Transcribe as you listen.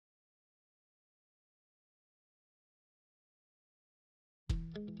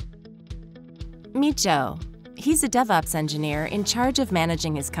Meet Joe. He's a DevOps engineer in charge of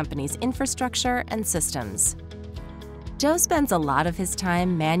managing his company's infrastructure and systems. Joe spends a lot of his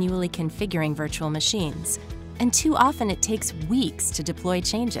time manually configuring virtual machines, and too often it takes weeks to deploy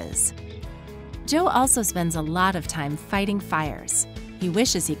changes. Joe also spends a lot of time fighting fires. He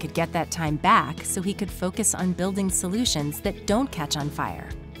wishes he could get that time back so he could focus on building solutions that don't catch on fire.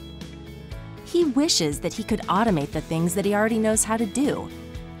 He wishes that he could automate the things that he already knows how to do,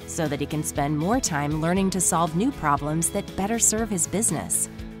 so that he can spend more time learning to solve new problems that better serve his business,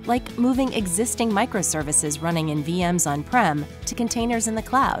 like moving existing microservices running in VMs on-prem to containers in the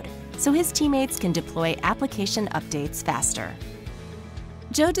cloud, so his teammates can deploy application updates faster.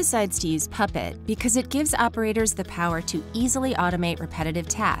 Joe decides to use Puppet because it gives operators the power to easily automate repetitive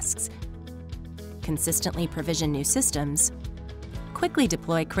tasks, consistently provision new systems, quickly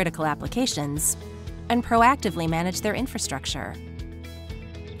deploy critical applications, and proactively manage their infrastructure.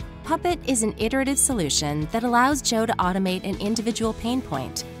 Puppet is an iterative solution that allows Joe to automate an individual pain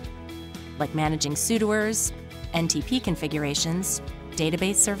point, like managing sudoers, NTP configurations,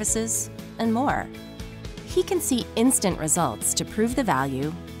 database services, and more. He can see instant results to prove the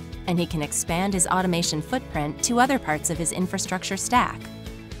value, and he can expand his automation footprint to other parts of his infrastructure stack.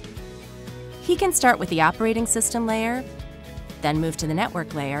 He can start with the operating system layer, then move to the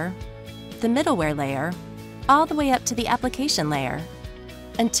network layer, the middleware layer, all the way up to the application layer,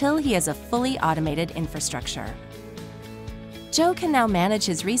 until he has a fully automated infrastructure. Joe can now manage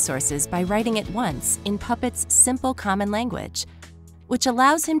his resources by writing it once in Puppet's simple common language, which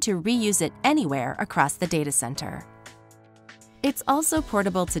allows him to reuse it anywhere across the data center. It's also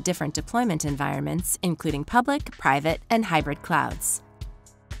portable to different deployment environments, including public, private, and hybrid clouds.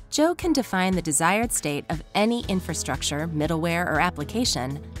 Joe can define the desired state of any infrastructure, middleware, or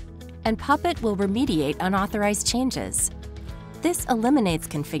application, and Puppet will remediate unauthorized changes. This eliminates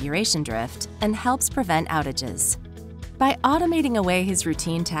configuration drift and helps prevent outages. By automating away his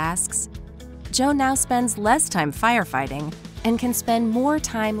routine tasks, Joe now spends less time firefighting and can spend more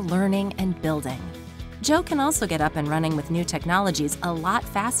time learning and building. Joe can also get up and running with new technologies a lot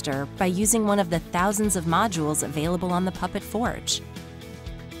faster by using one of the thousands of modules available on the Puppet Forge.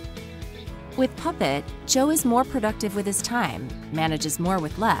 With Puppet, Joe is more productive with his time, manages more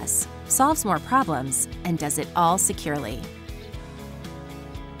with less, solves more problems, and does it all securely.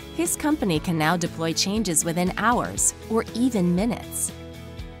 His company can now deploy changes within hours or even minutes.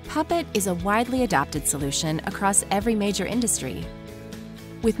 Puppet is a widely adopted solution across every major industry,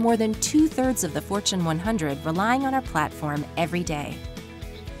 with more than 2/3 of the Fortune 100 relying on our platform every day.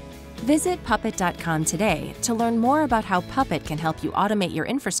 Visit Puppet.com today to learn more about how Puppet can help you automate your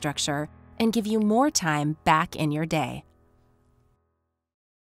infrastructure and give you more time back in your day.